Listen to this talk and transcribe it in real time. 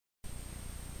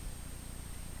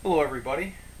Hello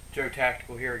everybody, Joe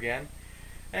Tactical here again,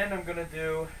 and I'm going to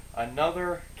do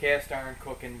another cast iron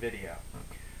cooking video.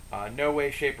 No way,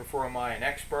 shape, or form am I an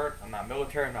expert. I'm not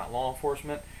military, I'm not law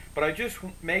enforcement, but I just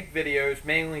make videos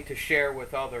mainly to share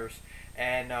with others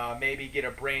and maybe get a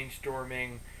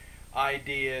brainstorming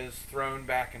ideas thrown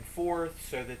back and forth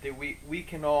so that we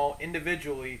can all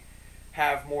individually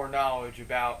have more knowledge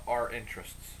about our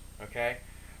interests. Okay?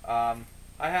 I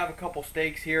have a couple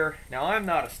steaks here. Now I'm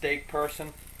not a steak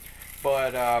person,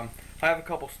 but I have a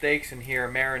couple steaks in here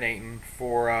marinating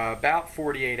for about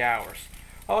 48 hours.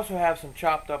 I also have some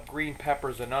chopped up green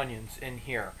peppers and onions in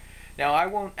here. Now I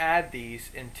won't add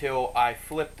these until I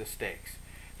flip the steaks.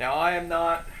 Now I am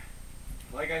not,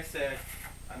 like I said,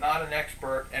 I'm not an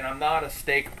expert and I'm not a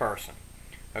steak person.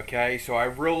 Okay, so I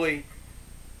really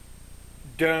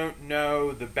don't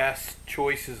know the best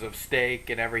choices of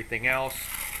steak and everything else.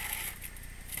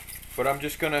 But I'm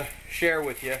just going to share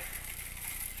with you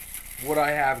what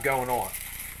I have going on.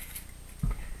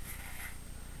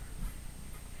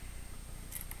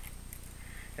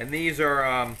 And these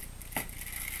are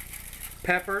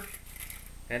peppered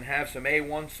and have some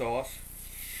A1 sauce.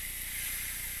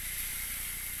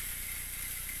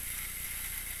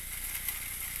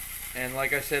 And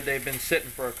like I said, they've been sitting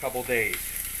for a couple days.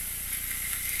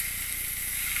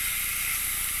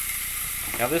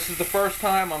 Now this is the first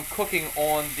time I'm cooking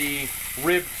on the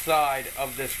ribbed side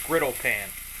of this griddle pan.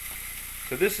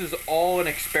 So this is all an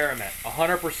experiment,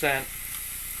 100%.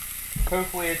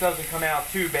 Hopefully it doesn't come out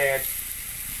too bad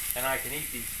and I can eat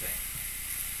these things.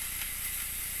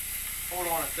 Hold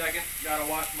on a second, gotta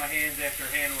wash my hands after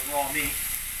handling raw meat.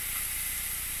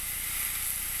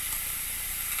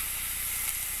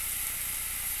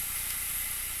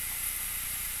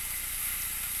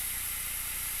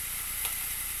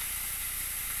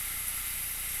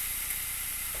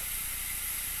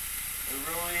 They're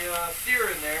really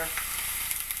searing there.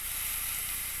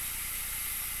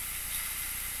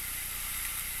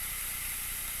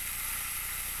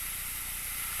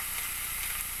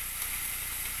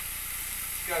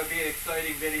 It's got to be an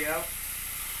exciting video.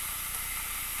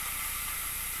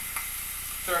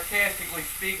 Sarcastically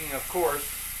speaking, of course.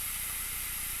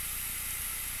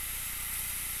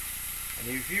 And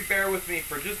if you bear with me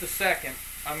for just a second,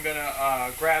 I'm going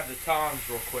to grab the tongs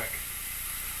real quick.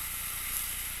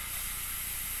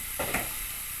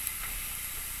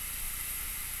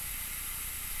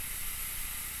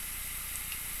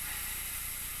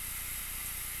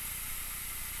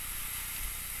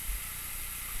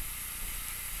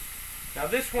 Now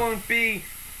this won't be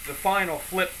the final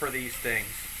flip for these things.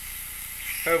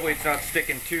 Hopefully it's not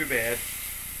sticking too bad.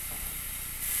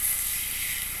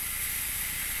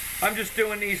 I'm just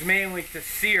doing these mainly to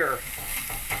sear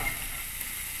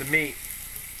the meat.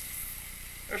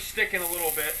 They're sticking a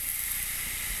little bit.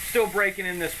 Still breaking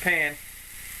in this pan.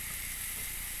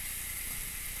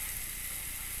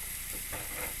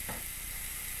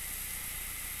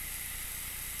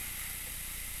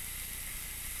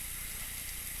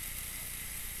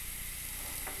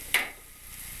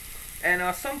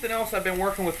 And something else I've been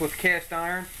working with cast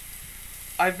iron,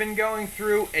 I've been going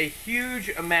through a huge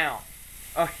amount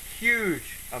of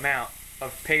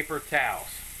paper towels.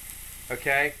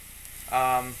 Okay?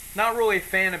 Not really a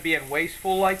fan of being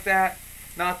wasteful like that.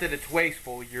 Not that it's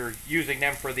wasteful, you're using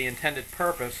them for the intended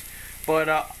purpose. But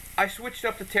I switched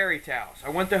up to terry towels. I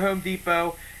went to Home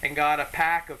Depot and got a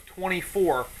pack of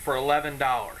 24 for $11.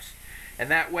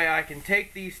 And that way I can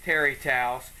take these terry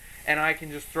towels and I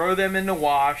can just throw them in the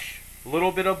wash, a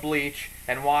little bit of bleach,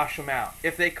 and wash them out.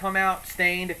 If they come out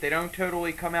stained, if they don't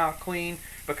totally come out clean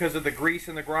because of the grease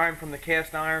and the grime from the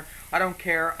cast iron, I don't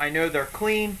care. I know they're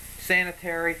clean,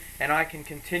 sanitary, and I can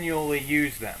continually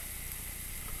use them.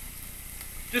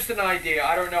 Just an idea.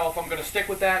 I don't know if I'm going to stick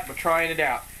with that, but trying it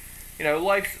out. You know,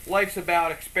 life's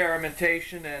about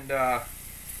experimentation, and yeah,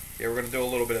 we're going to do a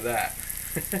little bit of that.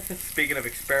 Speaking of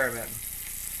experimenting.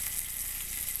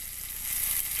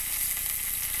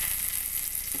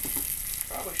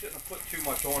 Probably shouldn't have put too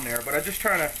much on there, but I'm just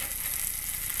trying to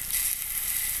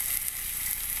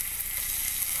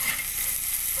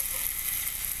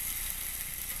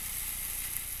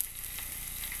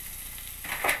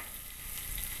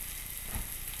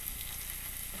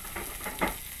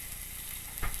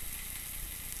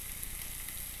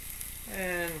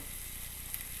and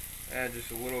add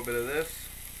just a little bit of this.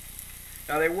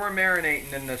 Now they were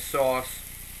marinating in this sauce.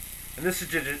 And this is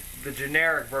the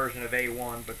generic version of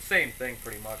A1, but same thing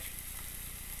pretty much.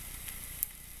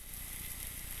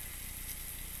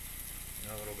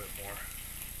 A little bit more.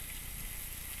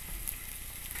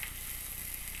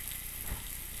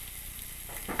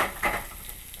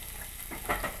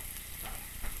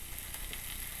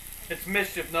 It's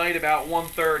mischief night, about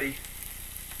 1:30.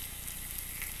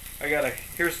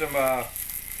 Here's some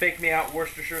fake me out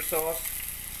Worcestershire sauce.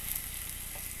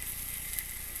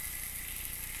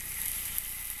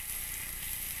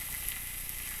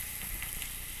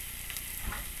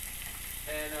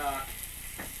 And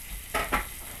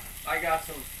I got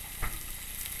some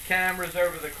cameras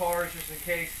over the cars just in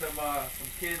case some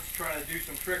kids trying to do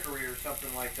some trickery or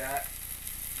something like that.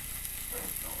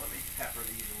 So let me pepper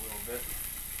these a little bit.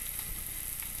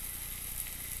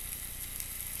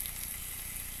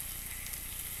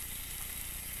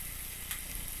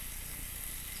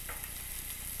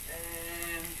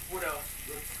 And what else?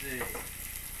 Let's see.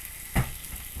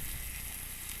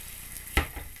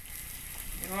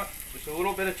 You know what? Just a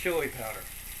little bit of chili powder.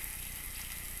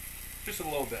 Just a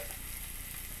little bit.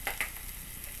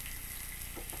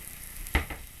 Let's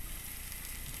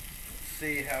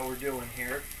see how we're doing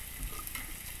here.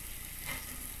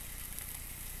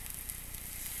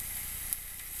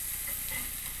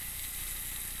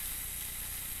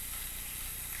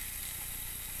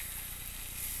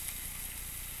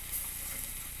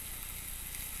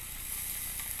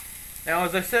 Now,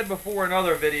 as I said before in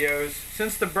other videos,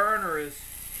 since the burner is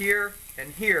here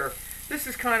and here, this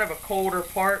is kind of a colder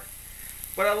part,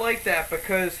 but I like that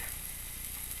because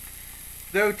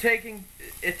though it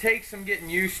takes some getting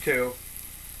used to,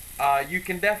 you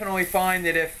can definitely find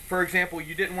that if, for example,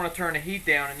 you didn't want to turn the heat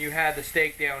down and you had the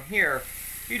steak down here,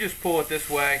 you just pull it this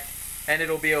way and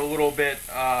it'll be a little bit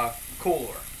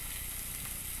cooler.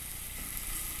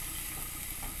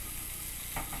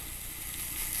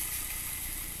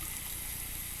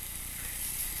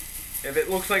 If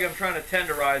it looks like I'm trying to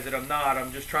tenderize it, I'm not.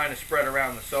 I'm just trying to spread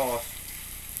around the sauce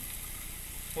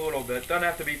a little bit. Doesn't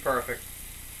have to be perfect.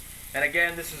 And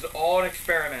again, this is all an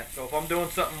experiment. So if I'm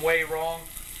doing something way wrong,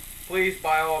 please,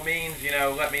 by all means,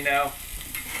 let me know.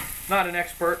 Not an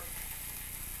expert.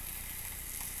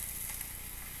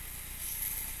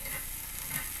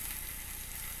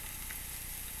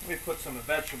 Let me put some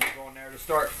vegetables on there to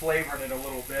start flavoring it a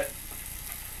little bit.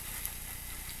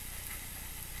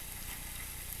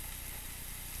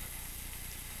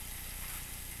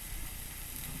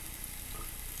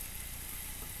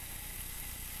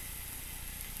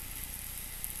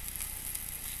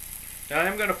 Now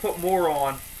I'm going to put more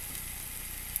on,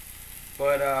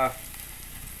 but I'm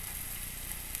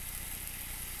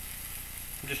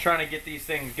just trying to get these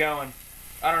things going.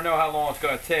 I don't know how long it's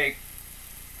going to take,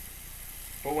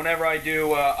 but whenever I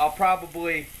do, I'll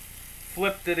probably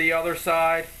flip to the other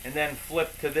side and then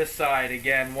flip to this side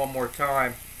again one more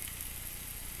time.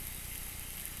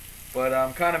 But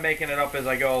I'm kind of making it up as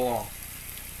I go along.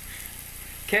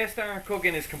 Cast iron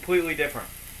cooking is completely different.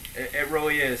 It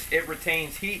really is. It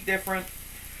retains heat different.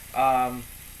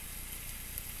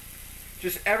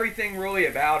 Just everything really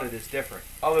about it is different,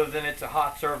 other than it's a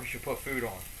hot surface you put food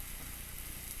on.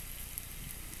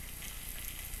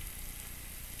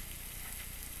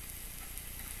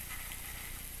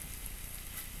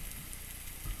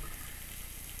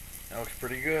 That looks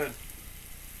pretty good.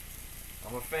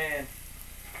 I'm a fan.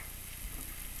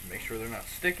 Make sure they're not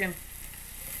sticking.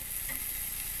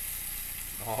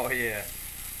 Oh yeah.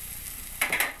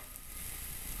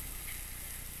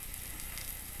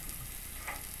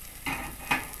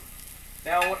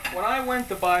 Now, when I went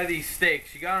to buy these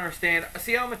steaks, you gotta understand,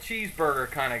 see, I'm a cheeseburger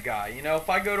kind of guy. If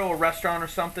I go to a restaurant or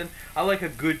something, I like a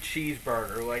good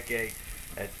cheeseburger, like a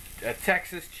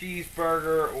Texas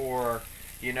cheeseburger, or,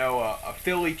 a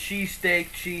Philly cheesesteak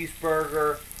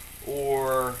cheeseburger,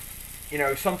 or,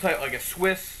 some type, like a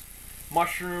Swiss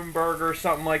mushroom burger,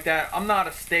 something like that. I'm not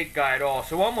a steak guy at all,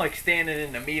 so I'm like standing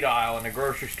in the meat aisle in the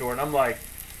grocery store, and I'm like,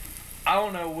 I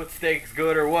don't know what steak's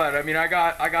good or what. I mean, I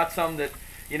got some that,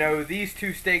 these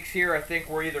two steaks here, I think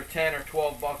were either 10 or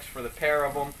 12 bucks for the pair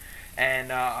of them.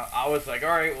 And I was like, all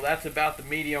right, well, that's about the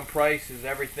medium price as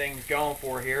everything's going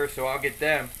for here, so I'll get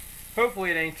them.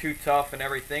 Hopefully it ain't too tough and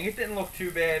everything. It didn't look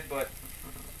too bad, but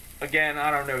again,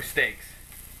 I don't know steaks.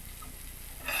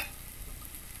 I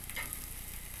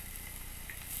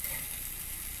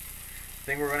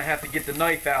think we're going to have to get the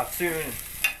knife out soon and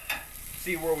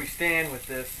see where we stand with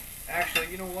this. Actually,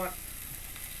 you know what?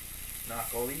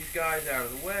 Knock all these guys out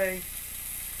of the way.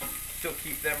 Still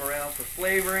keep them around for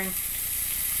flavoring.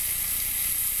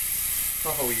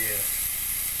 Oh yeah.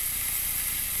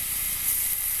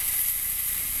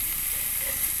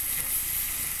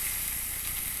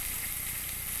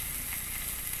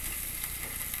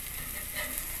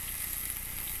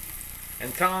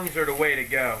 And tongs are the way to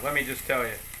go, let me just tell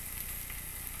you.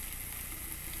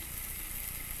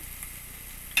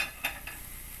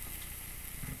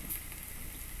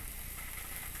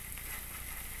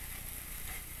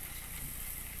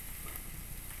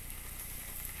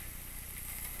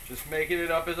 Just making it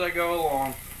up as I go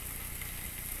along.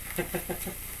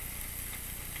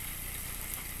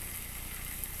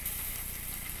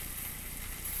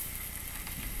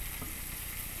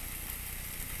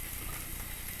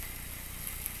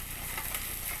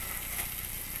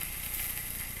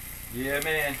 Yeah,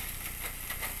 man.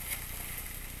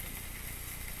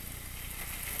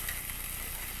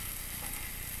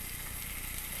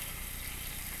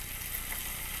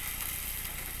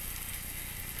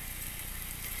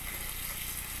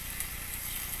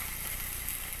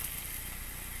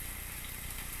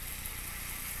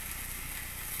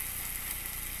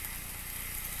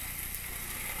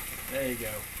 There you go.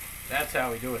 That's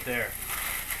how we do it there.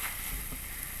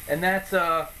 And that's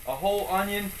a whole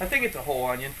onion. I think it's a whole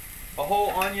onion. A whole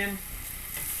onion,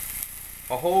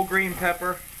 a whole green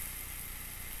pepper.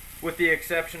 With the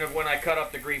exception of when I cut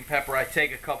up the green pepper, I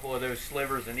take a couple of those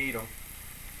slivers and eat them.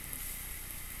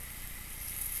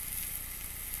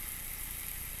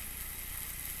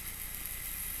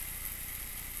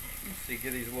 Let's see,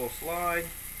 give these a little slide.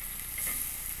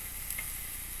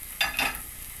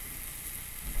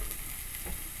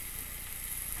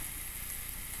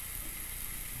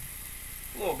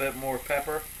 A little bit more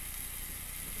pepper.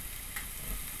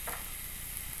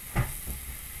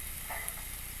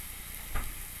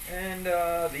 And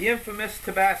the infamous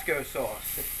Tabasco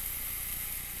sauce.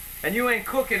 And you ain't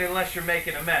cooking unless you're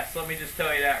making a mess. Let me just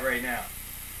tell you that right now.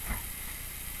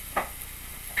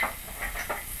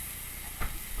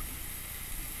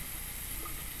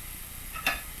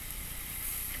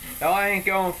 Now I ain't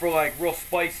going for like real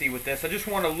spicy with this. I just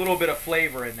want a little bit of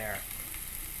flavor in there.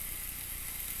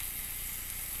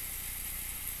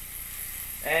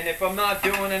 And if I'm not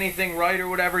doing anything right or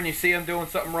whatever and you see I'm doing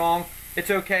something wrong, it's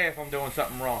okay if I'm doing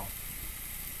something wrong.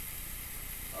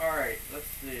 Alright, let's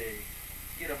see.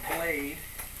 Get a blade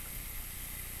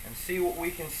and see what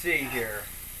we can see here.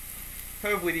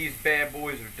 Hopefully these bad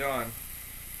boys are done.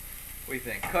 What do you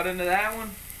think? Cut into that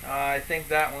one? I think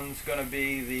that one's going to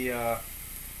be the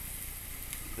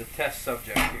test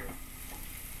subject here.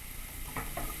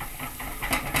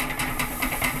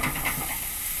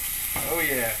 Oh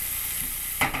yeah.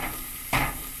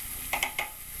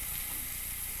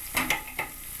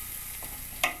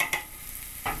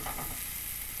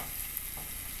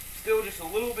 Still just a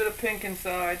little bit of pink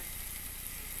inside.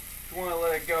 Just want to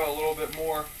let it go a little bit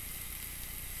more.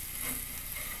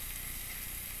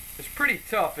 It's pretty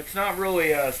tough. It's not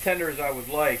really as tender as I would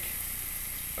like.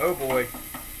 Oh boy.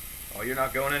 Oh, you're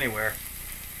not going anywhere.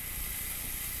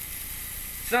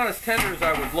 It's not as tender as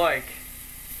I would like.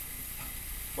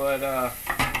 But I'll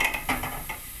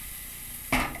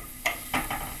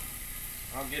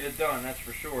get it done, that's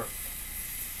for sure.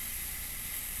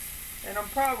 And I'm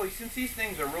probably, since these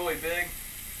things are really big,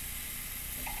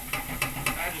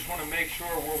 I just want to make sure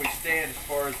where we stand as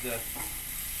far as if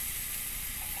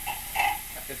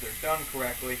they're done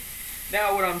correctly.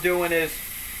 Now what I'm doing is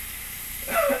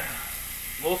a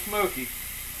little smoky.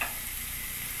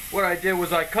 What I did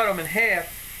was I cut them in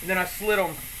half and then I slid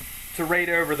them to right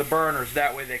over the burners.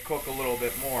 That way they cook a little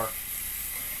bit more.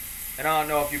 And I don't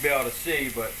know if you'll be able to see,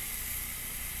 but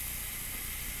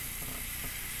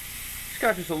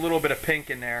got just a little bit of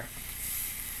pink in there.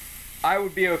 I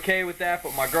would be okay with that,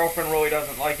 but my girlfriend really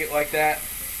doesn't like it like that.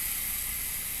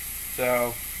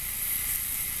 So,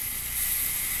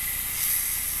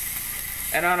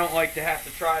 and I don't like to have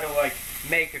to try to like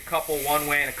make a couple one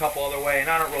way and a couple other way, and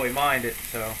I don't really mind it,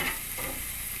 so.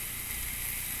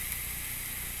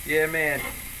 Yeah, man.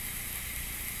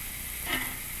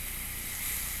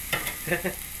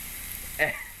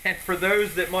 And for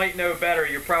those that might know better,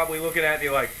 you're probably looking at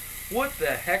me like, what the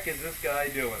heck is this guy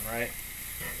doing, right?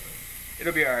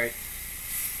 It'll be alright.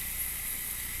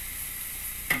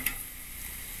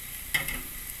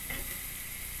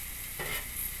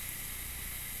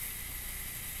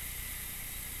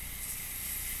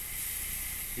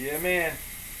 Yeah, man.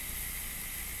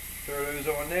 Throw those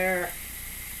on there.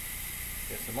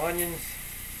 Get some onions.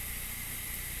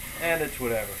 And it's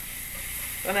whatever.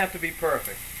 Doesn't have to be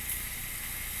perfect.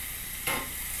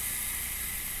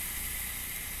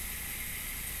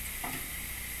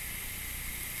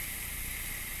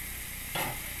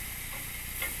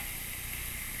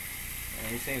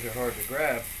 These things are hard to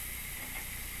grab.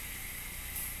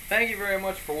 Thank you very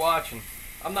much for watching.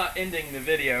 I'm not ending the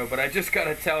video, but I just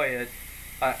gotta tell you,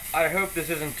 I hope this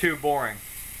isn't too boring.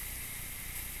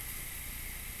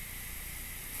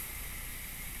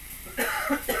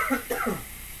 I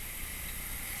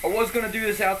was gonna do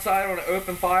this outside on an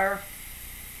open fire,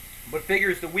 but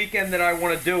figures the weekend that I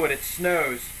want to do it, it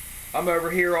snows. I'm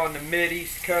over here on the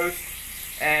mid-east coast,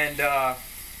 and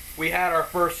we had our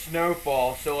first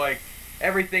snowfall, so like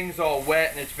everything's all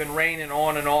wet, and it's been raining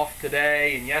on and off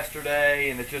today and yesterday,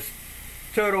 and it just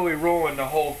totally ruined the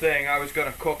whole thing. I was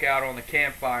going to cook out on the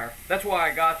campfire. That's why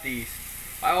I got these.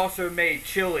 I also made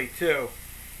chili too,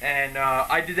 and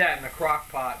I did that in the crock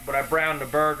pot, but I browned the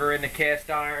burger in the cast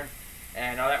iron,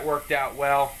 and that worked out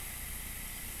well.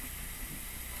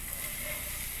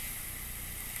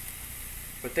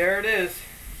 But there it is.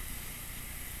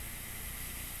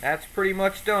 That's pretty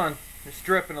much done. It's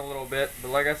dripping a little bit, but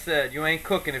like I said, you ain't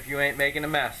cooking if you ain't making a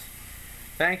mess.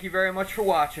 Thank you very much for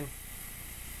watching.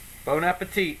 Bon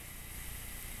appetit.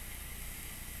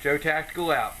 Joe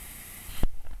Tactical out.